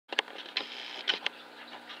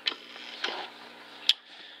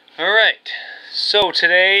Alright, so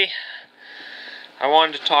today I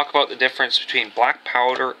wanted to talk about the difference between black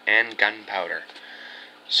powder and gunpowder.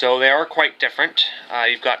 So they are quite different.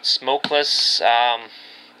 You've got smokeless, I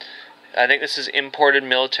think this is imported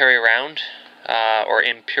military round, or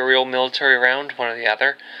imperial military round, one or the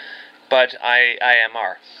other. But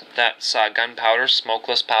IMR, that's gunpowder,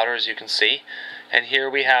 smokeless powder, as you can see. And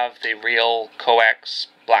here we have the real coax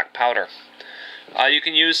black powder. You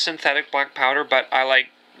can use synthetic black powder, but I like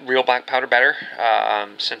real black powder better.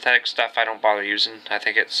 Synthetic stuff I don't bother using. I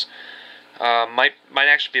think it's might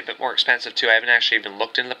actually be a bit more expensive too. I haven't actually even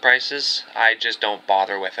looked into the prices. I just don't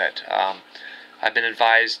bother with it. I've been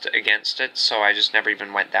advised against it, so I just never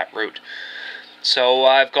even went that route. So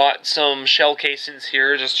I've got some shell casings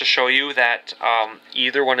here just to show you that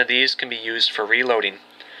either one of these can be used for reloading.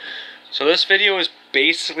 So this video is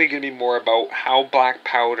basically going to be more about how black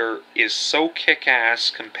powder is so kick-ass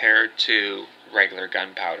compared to regular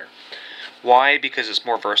gunpowder. Why? Because it's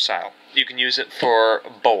more versatile. You can use it for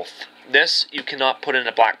both. This you cannot put in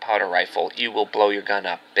a black powder rifle. You will blow your gun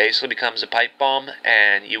up. Basically becomes a pipe bomb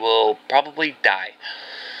and you will probably die.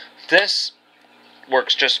 This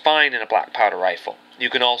works just fine in a black powder rifle. You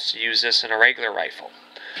can also use this in a regular rifle.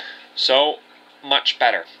 So, much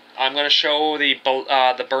better. I'm going to show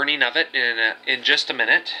the burning of it in just a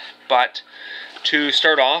minute, but to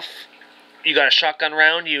start off, you got a shotgun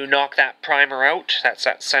round, you knock that primer out, that's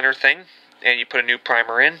that center thing, and you put a new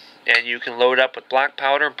primer in, and you can load up with black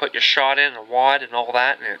powder and put your shot in, a wad and all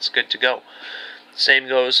that, and it's good to go. Same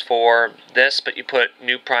goes for this, but you put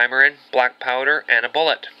new primer in, black powder, and a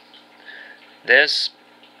bullet. This,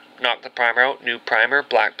 knock the primer out, new primer,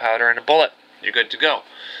 black powder, and a bullet. You're good to go.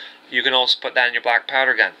 You can also put that in your black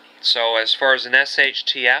powder gun. So as far as an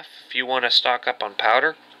SHTF, if you want to stock up on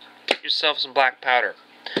powder, get yourself some black powder.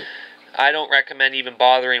 I don't recommend even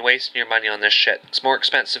bothering wasting your money on this shit. It's more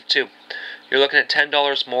expensive too. You're looking at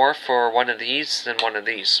 $10 more for one of these than one of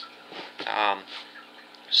these.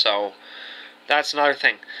 So that's another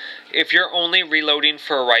thing. If you're only reloading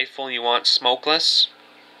for a rifle and you want smokeless,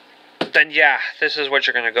 then yeah, this is what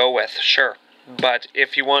you're going to go with, sure. But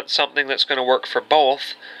if you want something that's going to work for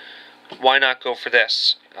both, why not go for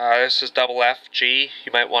this? This is double FG.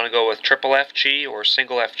 You might want to go with triple FG or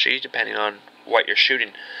single FG, depending on what you're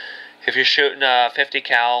shooting. If you're shooting 50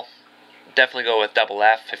 cal, definitely go with double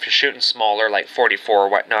F. If you're shooting smaller, like 44 or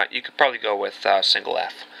whatnot, you could probably go with single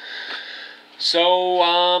F. So,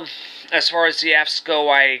 as far as the Fs go,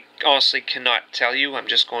 I honestly cannot tell you. I'm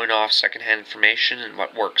just going off secondhand information and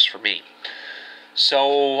what works for me.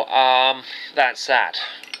 So, that's that.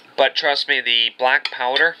 But trust me, the black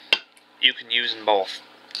powder, you can use in both.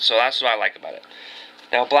 So that's what I like about it.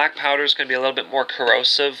 Now, black powder is going to be a little bit more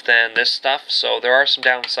corrosive than this stuff, so there are some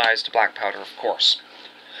downsides to black powder, of course.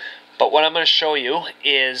 But what I'm going to show you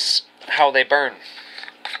is how they burn.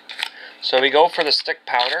 So we go for the stick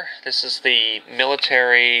powder. This is the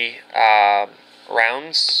military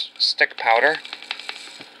rounds stick powder.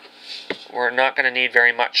 We're not going to need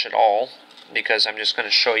very much at all, because I'm just going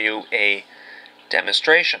to show you a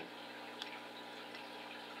demonstration.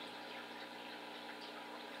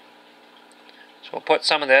 So we'll put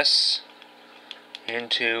some of this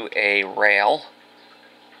into a rail.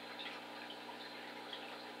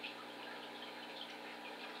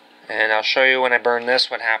 And I'll show you when I burn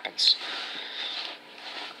this what happens.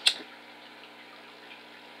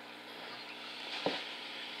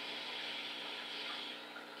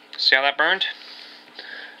 See how that burned?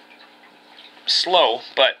 Slow,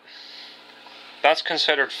 but that's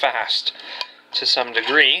considered fast to some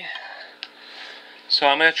degree. So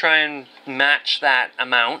I'm going to try and match that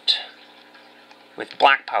amount with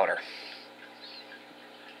black powder.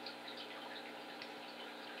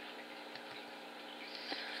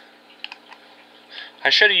 I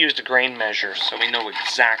should have used a grain measure so we know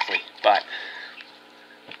exactly, but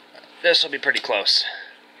this will be pretty close.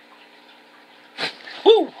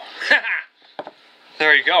 Woo!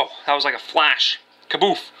 There you go. That was like a flash.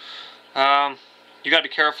 Kaboof! You gotta be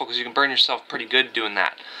careful because you can burn yourself pretty good doing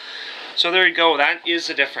that. So there you go, that is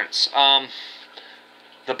the difference.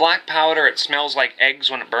 The black powder, it smells like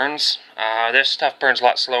eggs when it burns. This stuff burns a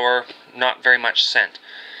lot slower, not very much scent.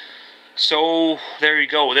 So there you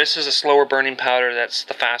go, this is a slower burning powder, that's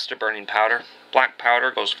the faster burning powder. Black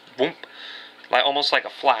powder goes boom, almost like a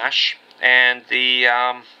flash. And the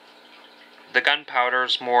gunpowder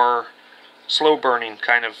is more slow burning,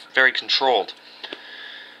 kind of very controlled.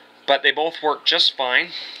 But they both work just fine,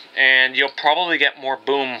 and you'll probably get more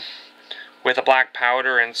boom with a black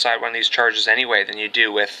powder inside one of these charges anyway than you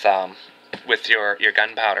do with your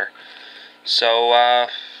gunpowder. So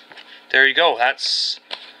there you go. That's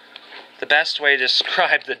the best way to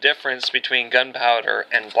describe the difference between gunpowder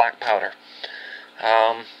and black powder.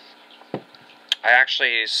 I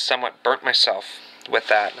actually somewhat burnt myself with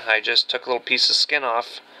that. I just took a little piece of skin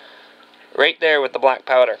off right there with the black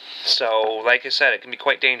powder. So, like I said, it can be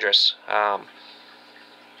quite dangerous.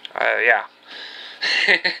 Yeah.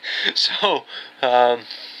 So,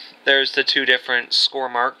 there's the two different score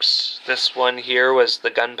marks. This one here was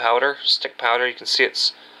the gunpowder, stick powder. You can see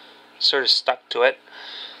it's sort of stuck to it.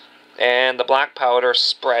 And the black powder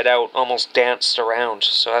spread out, almost danced around.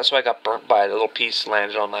 So that's why I got burnt by it. A little piece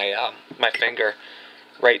landed on my my finger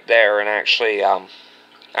right there and actually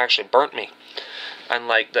burnt me.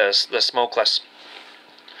 Unlike the smokeless.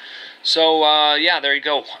 So yeah, there you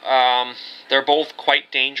go. They're both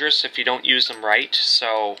quite dangerous if you don't use them right.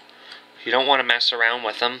 So you don't want to mess around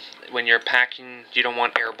with them. When you're packing, you don't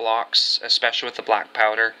want air blocks, especially with the black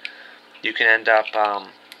powder. You can end up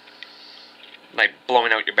like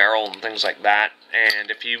blowing out your barrel and things like that. And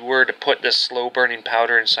if you were to put this slow burning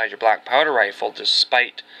powder inside your black powder rifle,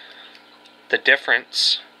 despite the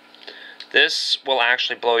difference, this will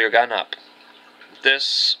actually blow your gun up.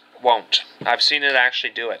 This won't. I've seen it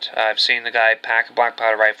actually do it. I've seen the guy pack a black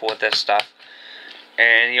powder rifle with this stuff,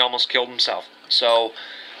 and he almost killed himself. So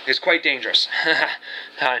it's quite dangerous.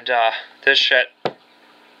 And this shit,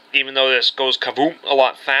 even though this goes kaboom a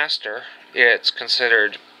lot faster, it's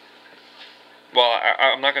considered, well,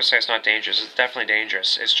 I'm not going to say it's not dangerous. It's definitely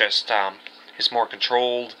dangerous. It's just, it's more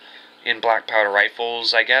controlled in black powder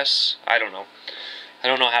rifles, I guess. I don't know. I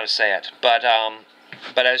don't know how to say it. But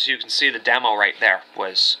as you can see, the demo right there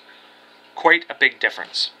was quite a big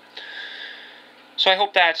difference. So I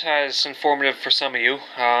hope that is informative for some of you.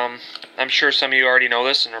 I'm sure some of you already know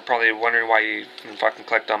this and are probably wondering why you even fucking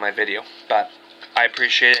clicked on my video. But I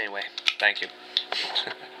appreciate it anyway. Thank you.